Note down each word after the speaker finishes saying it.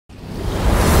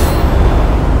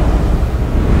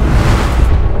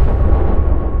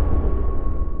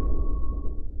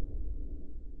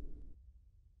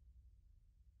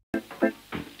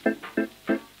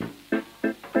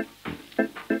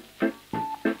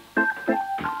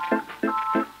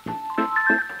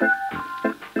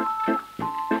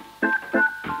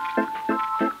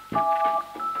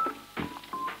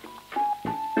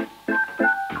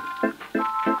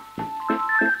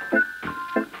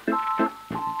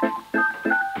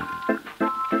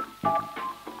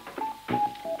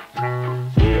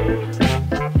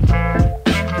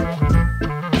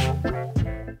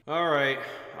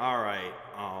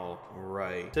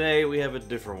have a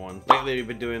different one. Lately, we've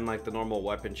been doing like the normal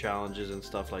weapon challenges and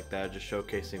stuff like that, just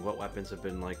showcasing what weapons have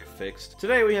been like fixed.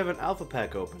 Today, we have an alpha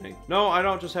pack opening. No, I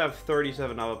don't just have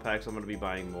 37 alpha packs. I'm going to be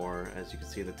buying more. As you can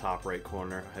see in the top right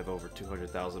corner, I have over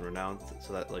 200,000 renown.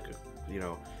 So that like, you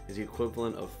know, is the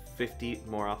equivalent of 50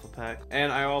 more alpha packs.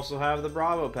 And I also have the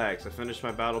Bravo packs. I finished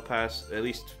my battle pass, at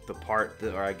least the part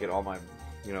where I get all my,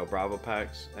 you know, Bravo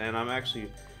packs. And I'm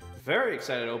actually very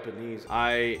excited to open these.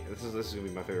 This is gonna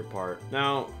be my favorite part.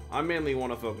 Now, I mainly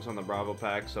want to focus on the Bravo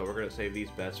pack, so we're gonna save these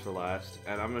bets for last.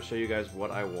 And I'm gonna show you guys what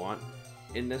I want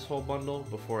in this whole bundle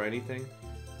before anything.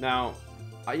 Now,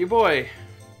 your boy,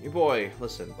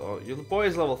 listen, your boy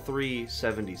is level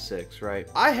 376, right?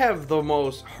 I have the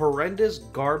most horrendous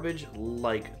garbage,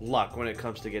 like, luck when it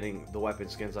comes to getting the weapon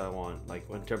skins I want, like,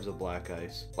 in terms of Black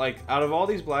Ice. Like, out of all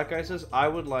these Black Ices, I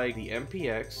would like the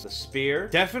MPX, the Spear,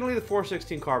 definitely the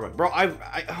 416 Carbine. Bro,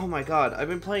 oh my god, I've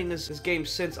been playing this game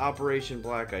since Operation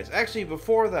Black Ice. Actually,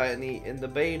 before that, in the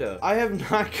beta, I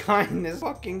have not gotten this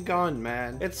fucking gun,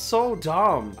 man. It's so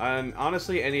dumb. And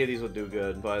honestly, any of these would do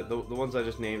good, but the ones I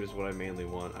just named is what I mainly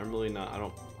want. I'm really not, I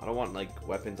don't want like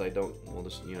weapons I don't, well,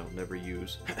 just, you know, never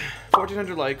use.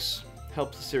 1,400 likes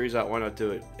helps the series out. Why not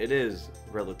do it? It is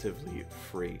relatively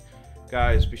free.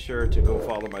 Guys, be sure to go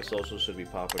follow my socials, should be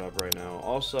popping up right now.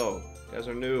 Also, you guys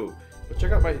are new, but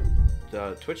check out my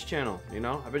Twitch channel. You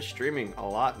know, I've been streaming a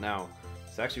lot now.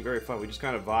 It's actually very fun. We just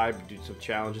kind of vibe, do some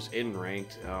challenges in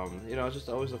ranked. You know, it's just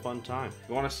always a fun time.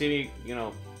 You want to see me, you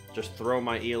know, just throw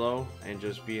my elo and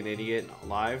just be an idiot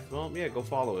live? Well, yeah, go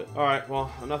follow it. Alright, well,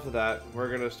 enough of that. We're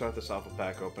going to start this alpha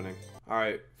pack opening.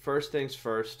 Alright, first things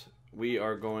first, we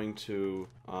are going to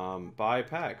buy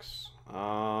packs.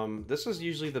 This is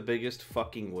usually the biggest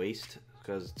fucking waste,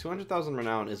 because 200,000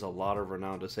 renown is a lot of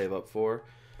renown to save up for,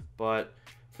 but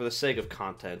for the sake of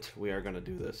content, we are going to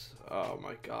do this. Oh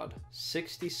my god.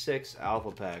 66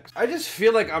 alpha packs. I just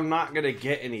feel like I'm not going to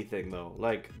get anything, though.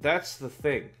 Like, that's the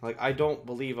thing. Like, I don't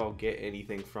believe I'll get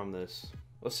anything from this.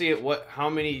 Let's see how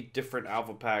many different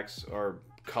alpha packs or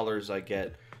colors I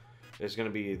get. There's going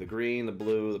to be the green, the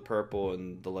blue, the purple,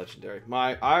 and the legendary.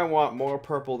 I want more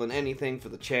purple than anything for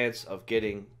the chance of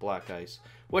getting Black Ice,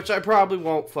 which I probably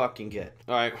won't fucking get.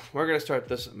 Alright, we're going to start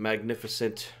this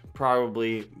magnificent,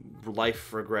 probably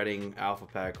life-regretting alpha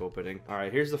pack opening.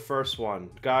 Alright, here's the first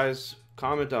one. Guys,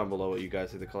 comment down below what you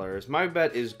guys think the color is. My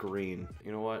bet is green.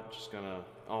 You know what? Just gonna...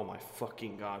 Oh my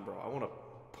fucking god, bro. I want to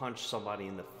punch somebody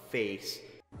in the face.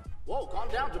 Whoa, calm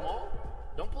down, Jamal.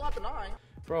 Don't pull out the 9.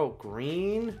 Bro,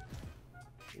 green?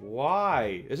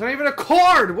 Why? It's not even a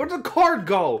card! Where'd the card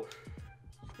go?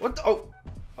 What the... Oh,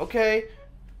 okay.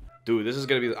 Dude, this is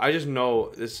gonna be... I just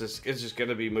know it's just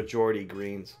gonna be majority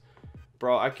greens.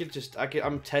 Bro,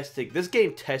 I'm testing. This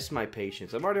game tests my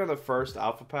patience. I'm already on the first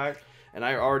alpha pack, and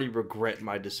I already regret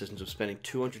my decisions of spending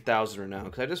 200,000 right now.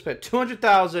 Because I just spent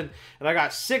 200,000, and I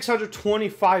got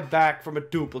 625 back from a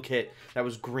duplicate that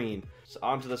was green. So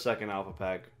on to the second alpha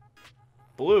pack.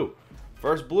 Blue.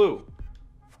 First blue.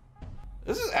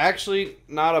 This is actually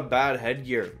not a bad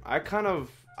headgear. I kind of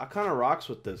rocks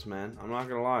with this, man. I'm not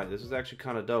gonna lie. This is actually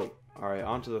kind of dope. Alright,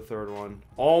 on to the third one.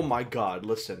 Oh my god,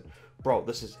 listen. Bro,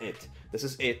 this is it. This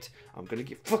is it. I'm gonna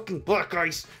get fucking Black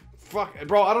Ice. Fuck.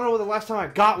 Bro, I don't know what the last time I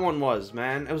got one was,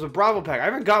 man. It was a Bravo pack. I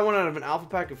haven't got one out of an alpha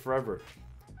pack in forever.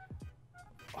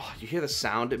 Oh, you hear the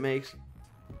sound it makes?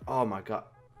 Oh my god.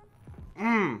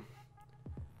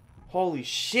 Holy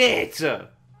shit. This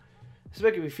is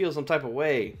making me feel some type of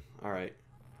way. Alright.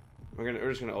 We're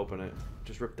just gonna open it.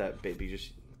 Just rip that baby.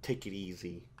 Just take it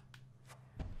easy.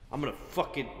 I'm gonna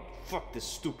fuck this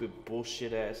stupid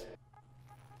bullshit ass.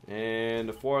 And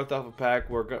the fourth alpha pack,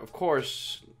 we're of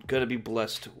course gonna be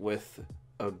blessed with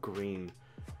a green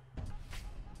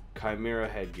Chimera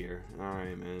headgear.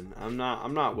 Alright, man. I'm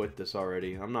not with this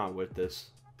already. I'm not with this.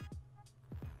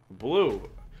 Blue.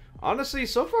 Honestly,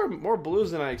 so far more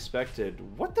blues than I expected.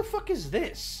 What the fuck is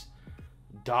this?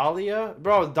 Dahlia?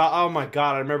 Bro, oh my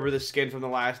god, I remember this skin from the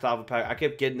last alpha pack. I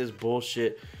kept getting this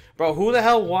bullshit. Bro, who the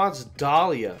hell wants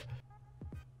Dahlia?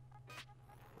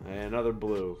 And another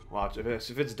blue. Watch, if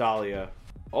it's Dahlia.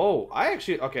 Oh, I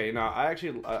actually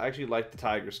like the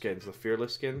tiger skins, the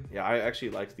fearless skin. Yeah, I actually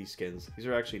like these skins. These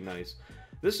are actually nice.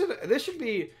 This should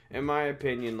be, in my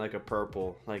opinion, like a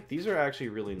purple. Like, these are actually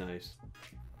really nice.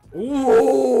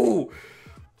 Ooh!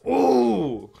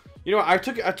 Ooh! You know what, I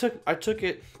took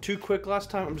it too quick last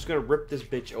time. I'm just gonna rip this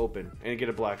bitch open and get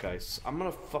a Black Ice. I'm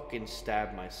gonna fucking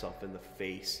stab myself in the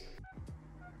face.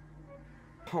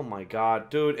 Oh my god,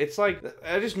 dude, it's like,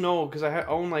 I just know, because I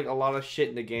own like a lot of shit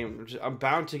in the game. I'm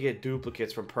bound to get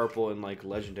duplicates from purple and like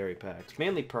legendary packs.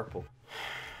 Mainly purple.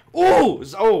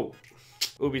 Oh!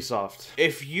 Ubisoft,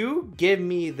 if you give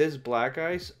me this Black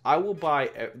Ice, I will buy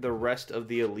the rest of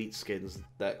the elite skins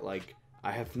that, like,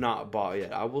 I have not bought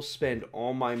yet. I will spend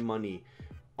all my money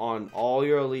on all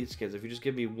your elite skins. If you just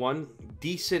give me one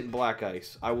decent Black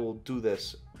Ice, I will do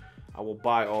this. I will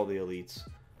buy all the elites.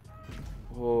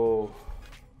 Oh.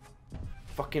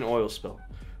 Fucking oil spill.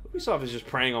 Ubisoft is just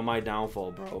preying on my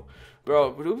downfall, bro.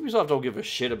 Bro, Ubisoft don't give a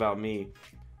shit about me.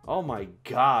 Oh my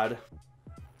god.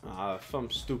 Some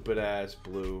stupid ass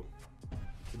blue.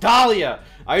 Dahlia!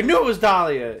 I knew it was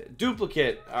Dahlia!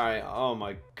 Duplicate. Alright, oh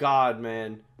my god,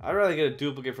 man. I'd rather get a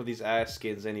duplicate for these ass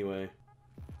skins anyway.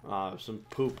 Some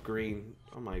poop green.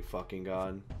 Oh my fucking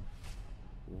god.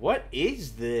 What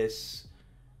is this?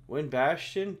 Wind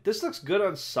Bastion? This looks good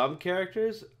on some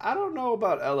characters. I don't know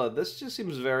about Ella. This just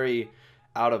seems very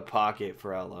out of pocket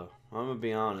for Ella. I'm gonna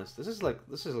be honest. This just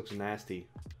looks nasty.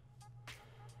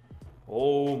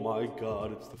 Oh my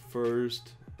god, it's the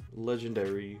first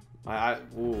legendary.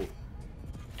 Ooh.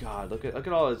 God, look at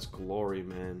all its glory,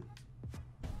 man.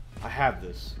 I have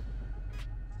this.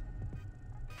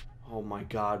 Oh my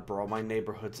god, bro, my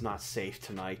neighborhood's not safe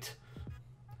tonight.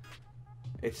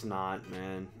 It's not,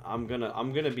 man. I'm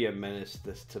gonna be a menace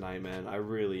tonight, man. I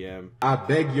really am. I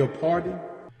beg your pardon?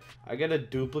 I get a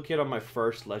duplicate on my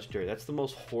first legendary. That's the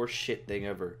most horseshit thing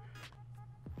ever.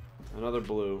 Another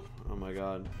blue. Oh my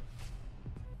god.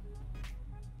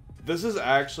 This is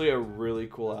actually a really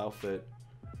cool outfit.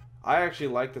 I actually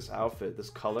like this outfit, this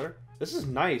color. This is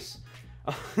nice.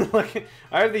 Like,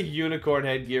 I have the unicorn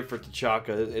headgear for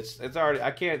T'Chaka. It's already,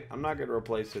 I'm not gonna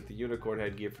replace it. The unicorn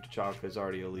headgear for T'Chaka is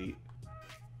already elite.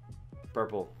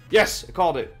 Purple. Yes, I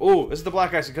called it. Ooh, this is the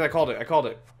Black Ice because I called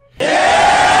it.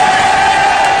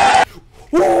 Yeah!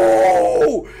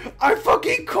 Whoa! I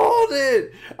fucking called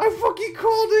it!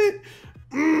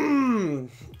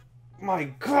 My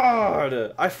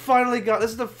god! I finally got,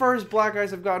 this is the first Black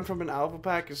Ice I've gotten from an alpha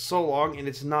pack in so long, and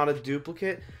it's not a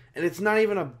duplicate, and it's not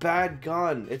even a bad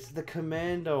gun. It's the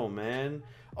Commando, man.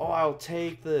 Oh, I'll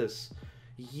take this.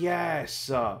 Yes!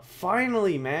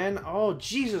 Finally, man. Oh,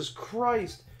 Jesus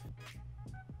Christ.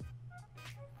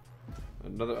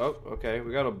 Another, oh, okay,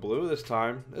 we got a blue this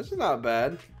time. This is not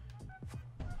bad.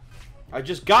 I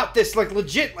just got this, like,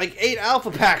 legit, like, 8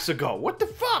 alpha packs ago. What the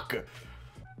fuck?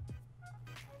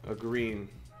 A green.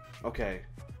 Okay.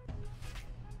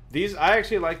 These, I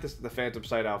actually like the Phantom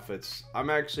Sight outfits. I'm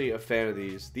actually a fan of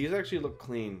these. These actually look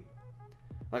clean.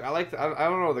 Like, I like, I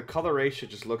don't know, the coloration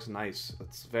just looks nice.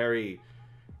 It's very,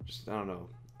 just, I don't know,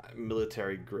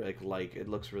 military, like, it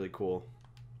looks really cool.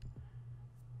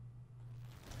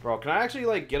 Bro, can I actually,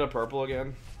 like, get a purple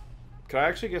again? Can I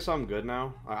actually get something good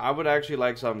now? I would actually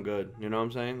like something good. You know what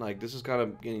I'm saying? Like, this is kind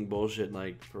of getting bullshit,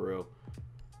 like, for real.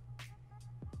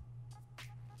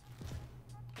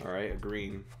 Alright, a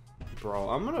green. Bro,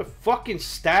 I'm gonna fucking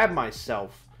stab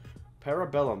myself.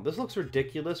 Parabellum. This looks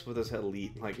ridiculous with this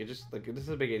elite. Like, it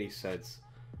doesn't make any sense.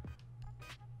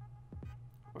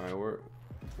 Alright, we're...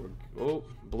 Oh,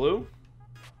 blue?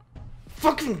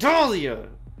 Fucking Dahlia!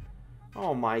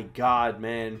 Oh my god,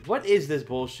 man. What is this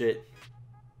bullshit?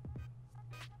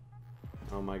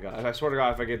 Oh my god. I swear to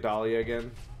god if I get Dahlia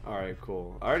again. Alright,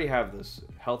 cool. I already have this.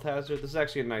 Health Hazard. This is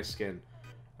actually a nice skin.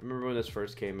 I remember when this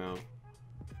first came out.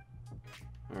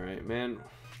 Alright, man.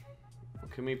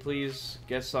 Can we please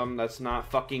get some that's not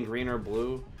fucking green or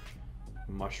blue?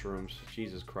 Mushrooms.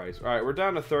 Jesus Christ. Alright, we're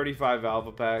down to 35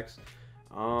 alpha packs.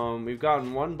 We've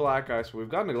gotten one Black Ice. We've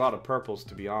gotten a lot of purples,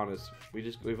 to be honest.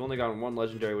 We've only gotten one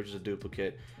legendary, which is a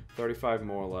duplicate. 35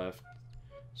 more left.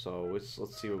 So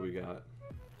let's see what we got.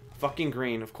 Fucking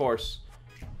green, of course.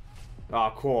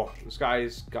 Oh, cool. This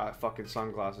guy's got fucking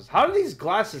sunglasses. How do these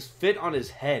glasses fit on his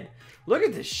head? Look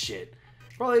at this shit.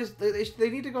 Bro, they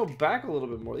need to go back a little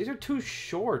bit more. These are too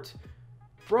short.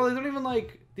 Bro, they don't even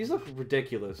like... These look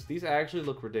ridiculous. These actually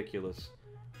look ridiculous.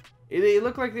 They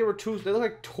look like they look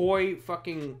like toy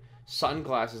fucking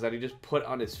sunglasses that he just put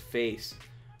on his face.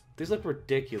 These look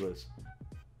ridiculous.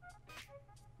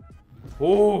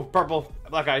 Oh, purple.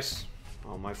 Black Ice.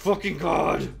 Oh my fucking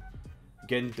god.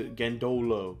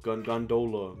 Gondola.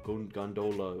 Gondola.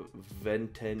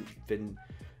 Venetian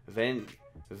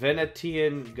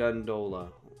Gondola.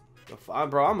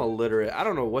 Bro, I'm illiterate. I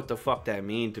don't know what the fuck that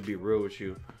means, to be real with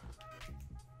you.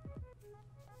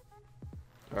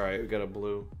 Alright, we got a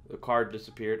blue. The card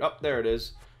disappeared. Oh, there it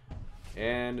is.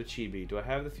 And a chibi. Do I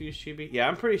have the fused chibi? Yeah,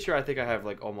 I'm pretty sure I think I have,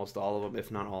 like, almost all of them,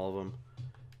 if not all of them.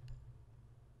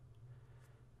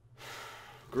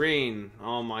 Green.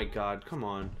 Oh my god, come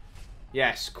on.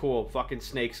 Yes, cool. Fucking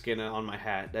snake skin on my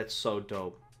hat. That's so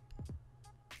dope.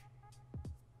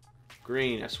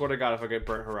 Green. I swear to god if I get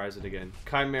Burnt Horizon again.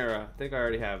 Chimera. I think I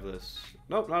already have this.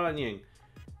 Nope, not on Ying.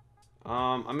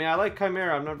 I mean, I like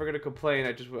Chimera. I'm never gonna complain.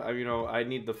 You know, I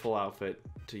need the full outfit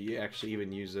to actually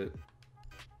even use it.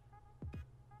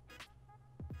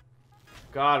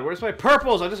 God, where's my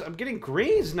purples? I'm getting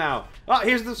greens now. Oh,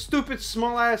 here's the stupid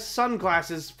small ass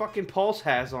sunglasses fucking Pulse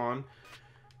has on.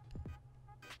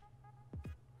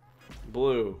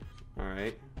 Blue.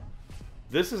 Alright.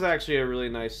 This is actually a really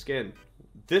nice skin.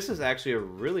 This is actually a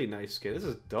really nice skin. This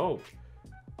is dope.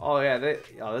 Oh yeah,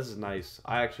 oh, this is nice.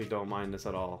 I actually don't mind this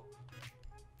at all.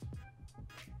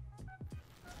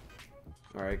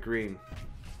 Alright, green.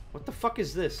 What the fuck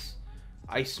is this?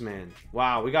 Iceman.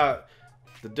 Wow, we got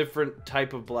the different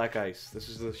type of black ice. This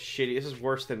is the shitty. This is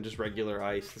worse than just regular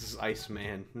ice. This is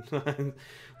Iceman.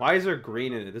 Why is there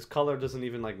green in it? This color doesn't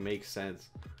even like make sense.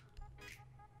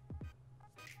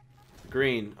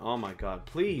 Green. Oh my god,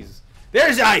 please.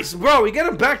 There's ice, bro. We get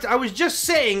him back to. I was just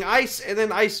saying ice and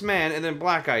then Iceman and then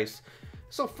black ice.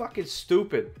 So fucking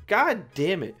stupid. God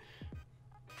damn it.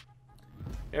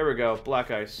 There we go.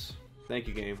 Black ice. Thank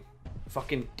you, game.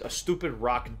 Fucking a stupid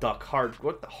rock duck.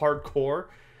 What the hardcore?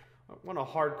 I want to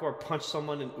hardcore punch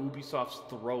someone in Ubisoft's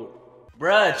throat.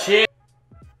 Bruh, chill.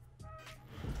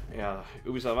 Yeah,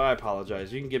 Ubisoft, I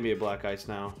apologize. You can give me a black ice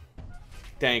now.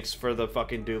 Thanks for the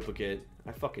fucking duplicate.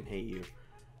 I fucking hate you.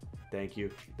 Thank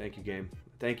you. Thank you, game.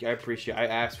 Thank you. I appreciate it. I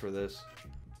asked for this.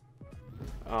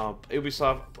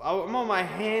 Ubisoft, I'm on my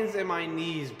hands and my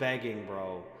knees begging,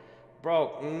 bro.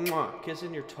 Bro, mwah,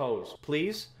 kissing your toes.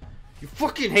 Please? You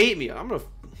fucking hate me. I'm gonna...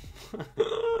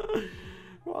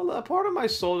 Well, a part of my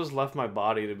soul just left my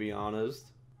body, to be honest.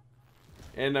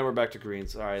 And then we're back to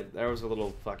greens. Alright, there was a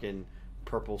little fucking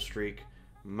purple streak.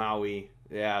 Maui.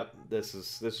 Yeah, this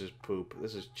is poop.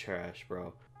 This is trash,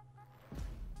 bro.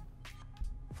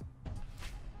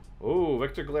 Ooh,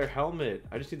 Vector Glare helmet.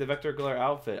 I just need the Vector Glare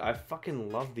outfit. I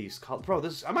fucking love these colors. Bro,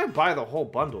 I might buy the whole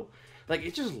bundle. Like,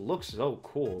 it just looks so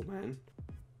cool, man.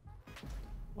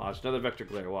 Watch, another Vector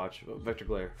Glare. Watch, Vector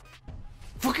Glare.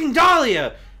 Fucking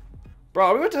Dahlia! Bro,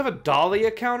 are we about to have a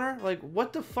Dahlia counter? Like,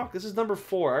 what the fuck? This is number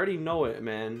 4. I already know it,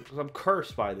 man. Because I'm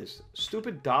cursed by this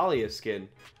stupid Dahlia skin.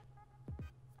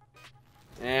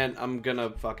 And I'm gonna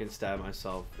fucking stab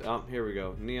myself. Here we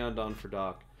go. Neon Dawn for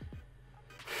Doc.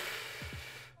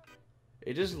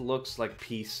 It just looks like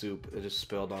pea soup that just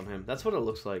spilled on him. That's what it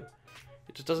looks like.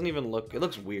 It just doesn't even look... It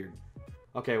looks weird.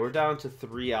 Okay, we're down to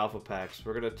 3 alpha packs.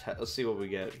 We're gonna... Let's see what we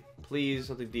get. Please,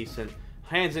 something decent.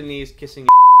 Hands and knees, kissing...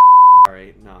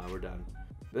 Alright, nah, we're done.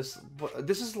 This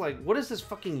is like... What is this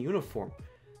fucking uniform?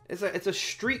 It's a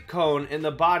street cone in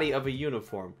the body of a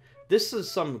uniform. This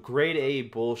is some grade A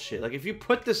bullshit. Like, if you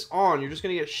put this on, you're just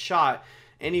gonna get shot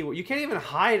anywhere. You can't even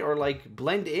hide or, like,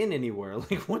 blend in anywhere.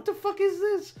 Like, what the fuck is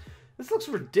this? This looks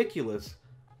ridiculous.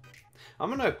 I'm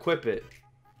gonna equip it.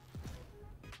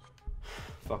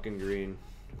 Fucking green.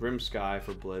 Grim Sky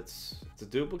for Blitz. It's a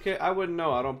duplicate? I wouldn't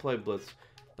know. I don't play Blitz.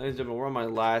 Ladies and gentlemen, we're on my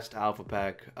last alpha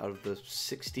pack out of the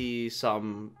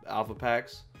 60-something alpha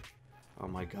packs. Oh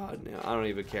my god, man. I don't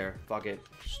even care. Fuck it.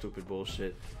 Stupid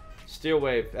bullshit. Steel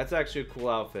Wave. That's actually a cool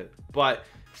outfit. But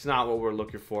it's not what we're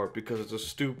looking for because it's a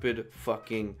stupid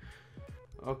fucking...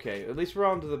 Okay, at least we're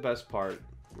on to the best part.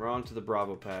 We're on to the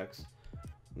Bravo packs.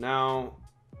 Now,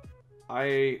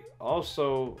 I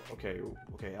also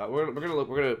we're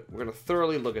gonna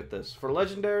thoroughly look at this. For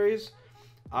legendaries,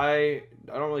 I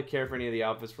don't really care for any of the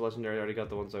outfits for legendary. I already got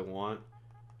the ones I want.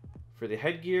 For the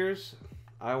headgears,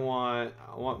 I would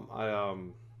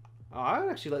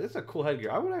actually like. This is a cool headgear.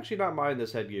 I would actually not mind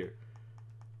this headgear.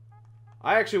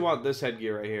 I actually want this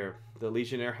headgear right here, the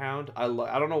Legionnaire Hound. I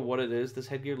don't know what it is. This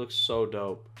headgear looks so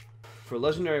dope. For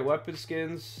legendary weapon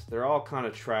skins, they're all kind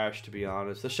of trash, to be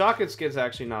honest. The shotgun skin's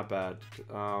actually not bad.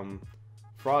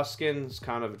 Frost skin's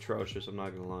kind of atrocious, I'm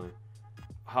not gonna lie.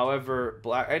 However,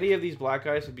 any of these black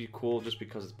ice would be cool just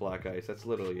because it's black ice. That's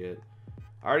literally it.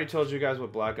 I already told you guys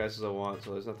what black ices I want,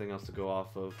 so there's nothing else to go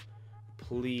off of.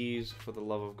 Please, for the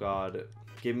love of God,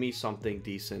 give me something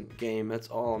decent. Game, that's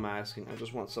all I'm asking. I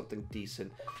just want something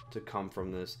decent to come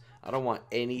from this. I don't want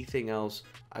anything else.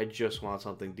 I just want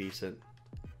something decent.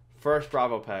 First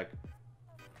Bravo pack.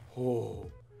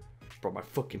 Oh, bro, my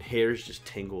fucking hair's just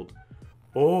tingled.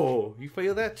 Oh, you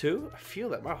feel that too? I feel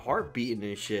that. My heart beating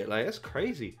and shit. Like, that's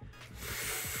crazy.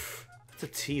 That's a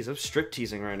tease. I'm strip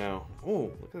teasing right now.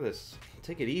 Oh, look at this.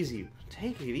 Take it easy.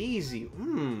 Take it easy.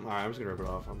 Alright, I'm just gonna rip it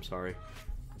off. I'm sorry.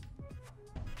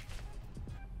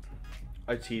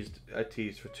 I teased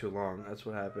for too long. That's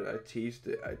what happened. I teased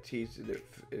it.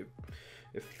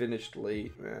 It finished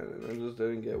late, man, and I just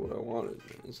didn't get what I wanted.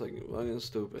 It's like fucking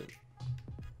stupid.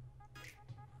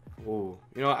 Ooh,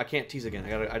 you know what? I can't tease again.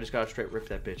 I just gotta straight rip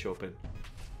that bitch open.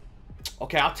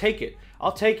 Okay, I'll take it.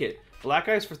 I'll take it. Black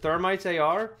Ice for Thermite's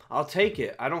AR? I'll take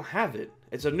it. I don't have it.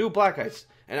 It's a new Black Ice.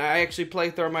 And I actually play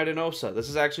Thermite and Osa. This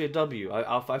is actually a W. I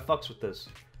fucks with this.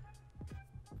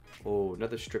 Oh,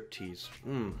 another striptease.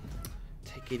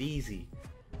 Take it easy.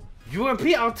 UMP,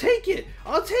 I'll take it.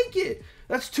 I'll take it.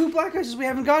 That's 2 Black Ices we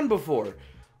haven't gotten before.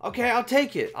 Okay, I'll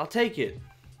take it. I'll take it.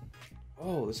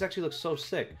 Oh, this actually looks so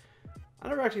sick. I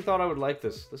never actually thought I would like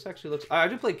this. This actually looks... I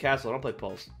do play Castle. I don't play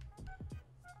Pulse.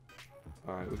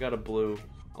 Alright, we got a blue.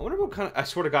 I wonder what kind of... I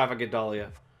swear to God if I get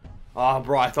Dahlia. Oh,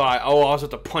 bro, I thought I was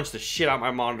about to punch the shit out of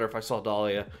my monitor if I saw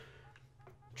Dahlia.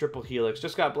 Triple Helix.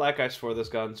 Just got Black Ice for this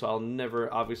gun, so I'll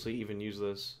never, obviously, even use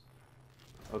this.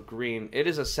 A green. It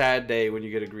is a sad day when you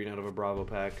get a green out of a Bravo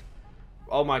pack.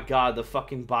 Oh my God, the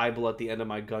fucking Bible at the end of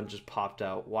my gun just popped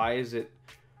out. Why is it...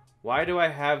 Why do I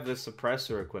have this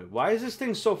suppressor equipped? Why is this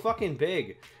thing so fucking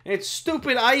big? And it's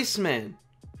stupid Iceman!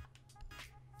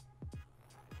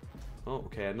 Oh,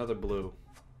 okay, another blue.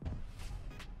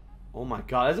 Oh my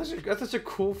God, that's such a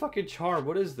cool fucking charm.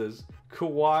 What is this?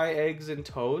 Kawaii eggs and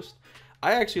toast?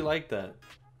 I actually like that.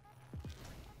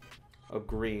 A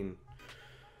green.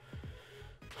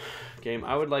 Game,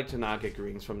 I would like to not get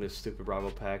greens from this stupid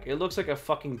Bravo pack. It looks like a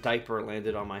fucking diaper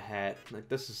landed on my hat. Like,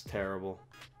 this is terrible.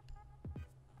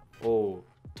 Oh,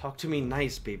 talk to me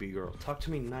nice, baby girl. Talk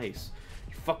to me nice.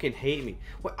 You fucking hate me.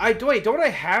 What? Wait, don't I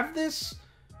have this?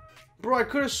 Bro, I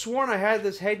could have sworn I had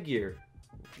this headgear.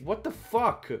 What the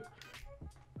fuck?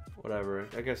 Whatever,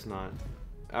 I guess not.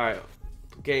 Alright,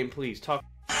 game, please, talk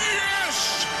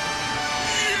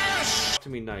to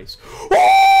me nice.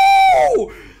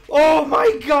 Oh! Oh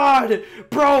my God!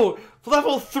 Bro,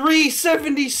 level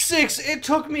 376! It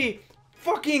took me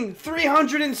fucking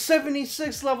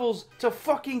 376 levels to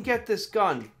fucking get this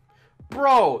gun.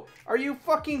 Bro, are you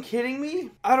fucking kidding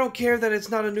me? I don't care that it's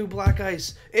not a new Black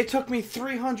Ice. It took me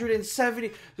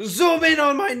 370... Zoom in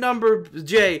on my number,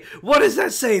 Jay. What does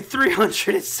that say?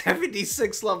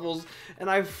 376 levels. And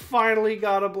I finally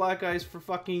got a Black Ice for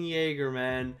fucking Jaeger,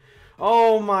 man.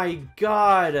 Oh my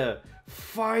God.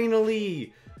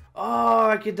 Finally. Oh,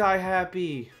 I could die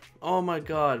happy. Oh my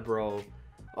God, bro.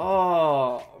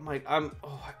 Oh, my...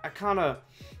 I kinda...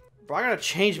 Bro, I gotta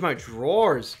change my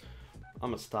drawers. I'm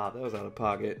gonna stop. That was out of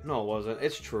pocket. No, it wasn't.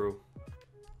 It's true.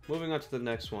 Moving on to the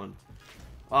next one.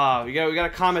 We gotta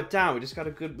calm it down. We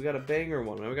got a banger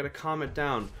one. We gotta calm it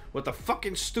down with the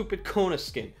fucking stupid Kona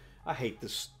skin. I hate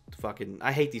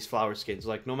these flower skins.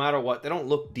 Like, no matter what, they don't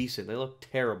look decent. They look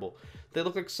terrible. They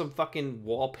look like some fucking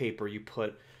wallpaper you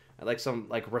put at like some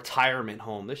like retirement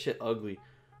home. This shit ugly.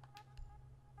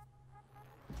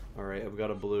 All right, I've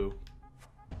got a blue.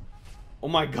 Oh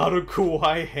my God, a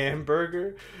Kawaii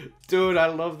hamburger? Dude, I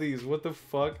love these. What the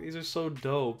fuck? These are so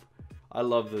dope. I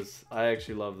love this. I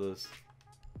actually love this.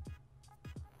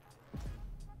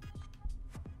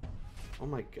 Oh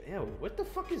my God. Yeah, what the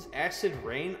fuck is Acid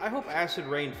Rain? I hope Acid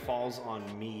Rain falls on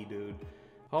me, dude.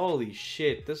 Holy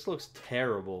shit. This looks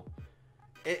terrible.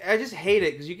 I just hate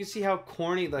it because you can see how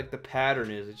corny like the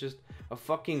pattern is. It's just a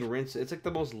fucking rinse. It's like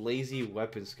the most lazy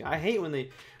weapon skin. I hate when they...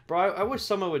 Bro, I wish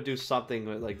someone would do something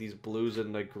with like these blues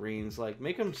and the greens, like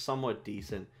make them somewhat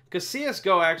decent. Because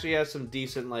CSGO actually has some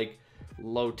decent like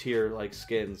low tier like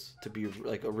skins to be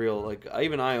like a real like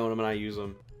even I own them and I use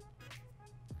them.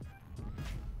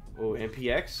 Oh,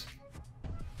 MPX.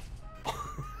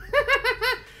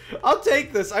 I'll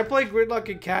take this. I play Gridlock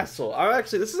and Castle.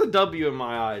 This is a W in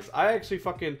my eyes. I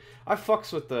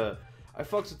fucks with the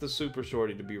super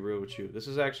shorty, to be real with you. This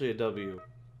is actually a W.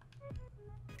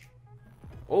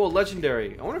 Oh, a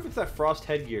legendary. I wonder if it's that frost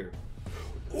headgear.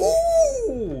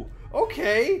 Ooh!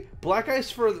 Okay. Black Ice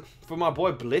for my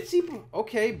boy Blitzy.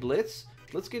 Okay, Blitz.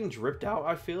 Blitz getting dripped out,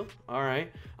 I feel.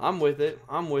 Alright. I'm with it.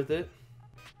 I'm with it.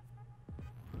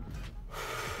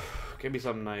 Give me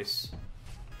something nice.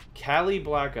 Cali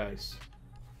Black Ice.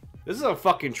 This is a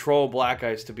fucking troll Black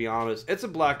Ice, to be honest. It's a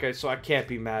Black Ice, so I can't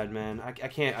be mad, man.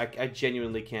 I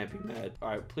genuinely can't be mad.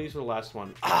 Alright, please for the last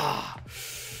one.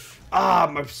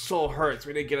 My soul hurts.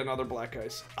 We didn't get another Black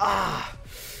Ice.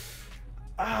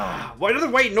 Why another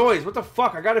white noise? What the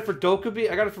fuck? I got it for Dokkaebi.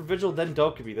 I got it for Vigil, then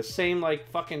Dokkaebi. The same, like,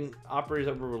 fucking operators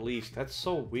that were released. That's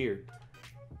so weird.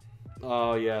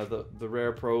 Oh, yeah, the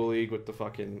rare Pro League with the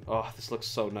fucking... Oh, this looks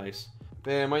so nice.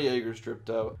 Damn, my Jaeger's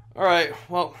dripped out. Alright,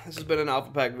 well, this has been an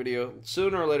Alpha Pack video.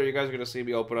 Sooner or later, you guys are going to see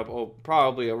me open up,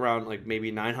 probably around, like,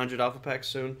 maybe 900 Alpha Packs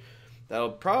soon.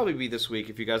 That'll probably be this week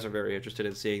if you guys are very interested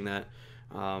in seeing that.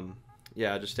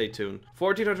 Yeah, just stay tuned.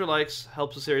 1,400 likes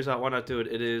helps the series out. Why not do it?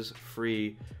 It is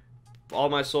free. All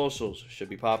my socials should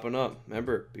be popping up.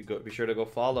 Remember, be sure to go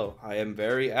follow. I am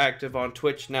very active on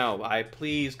Twitch now.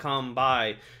 Please come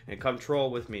by and come troll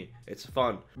with me. It's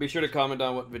fun. Be sure to comment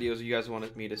down what videos you guys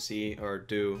want me to see or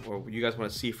do, or you guys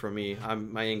want to see from me.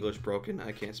 My English broken.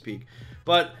 I can't speak.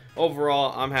 But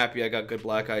overall, I'm happy I got good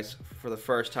black ice for the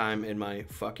first time in my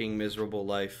fucking miserable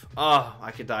life. Ah,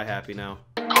 I could die happy now.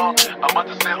 I'm about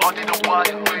to say all the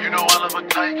wire. You know I love a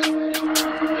tiger.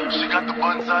 She got the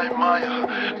buns I admire.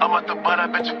 I'm at the butt, I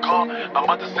bet you call. I'm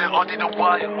about to say all the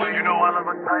wire. You know I love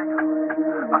a tiger.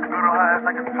 I can go to her ass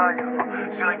like a tiger.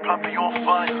 She like Puppy on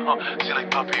fire. She like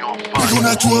Puppy on fire. We gon'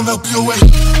 not 12 help you away.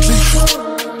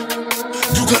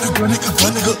 You got a girl, nigga,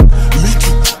 me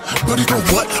too. Buddy go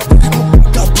what? Buddy go,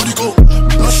 got buddy go,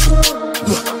 bust you.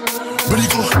 Look, buddy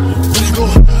go,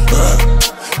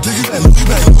 digging that, looking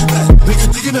back, nigga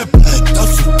digging that back,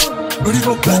 that's it. Buddy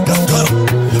go back, got him.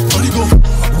 Buddy go